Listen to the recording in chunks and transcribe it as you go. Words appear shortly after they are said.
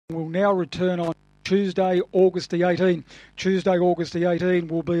will now return on Tuesday, August the 18th. Tuesday, August the 18th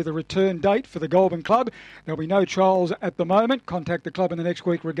will be the return date for the Goulburn Club. There'll be no trials at the moment. Contact the club in the next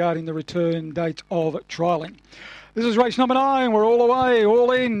week regarding the return dates of trialling. This is race number 9. We're all away,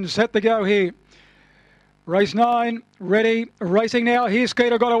 all in, set to go here. Race 9, ready, racing now. Here's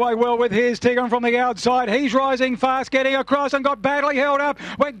Skeeter, got away well with his Tigran from the outside. He's rising fast, getting across and got badly held up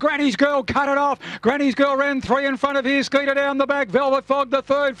when Granny's Girl cut it off. Granny's Girl ran 3 in front of his Skeeter down the back. Velvet Fog, the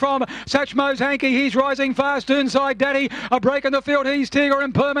third from Satchmo's Hanky. He's rising fast. Inside Daddy, a break in the field. He's Tigger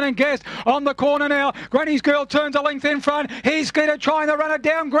and Permanent Guest on the corner now. Granny's Girl turns a length in front. Here's Skeeter trying to run it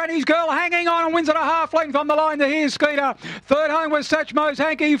down. Granny's Girl hanging on and wins it a half length on the line to here's Skeeter. Third home was Satchmo's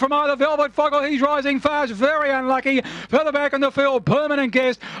Hanky from either Velvet Fog or he's rising fast. Very unlucky. Further back in the field, Permanent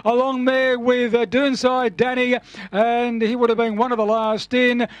Guest along there with Doonside Danny, and he would have been one of the last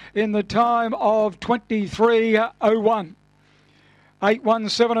in the time of 23:01.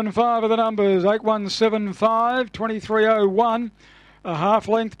 8:17 and 5 are the numbers. 8:17.5, 23:01, a half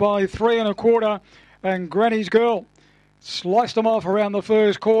length by 3 1/4, and Granny's Girl sliced them off around the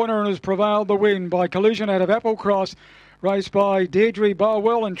first corner and has prevailed the win by collision out of Applecross, raced by Deirdre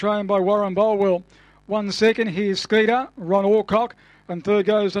Bolwell and trained by Warren Bolwell. 1 second, here's Skeeter, Ron Alcock, and third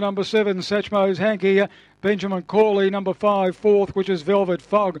goes to number 7, Satchmo's Hanky, Benjamin Corley, number 5, fourth, which is Velvet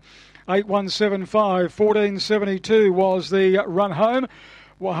Fog. 8:17.5, 14:72 was the run home.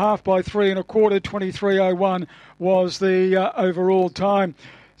 Well, half by 3 1/4, 23:01 was the overall time.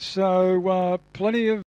 So plenty of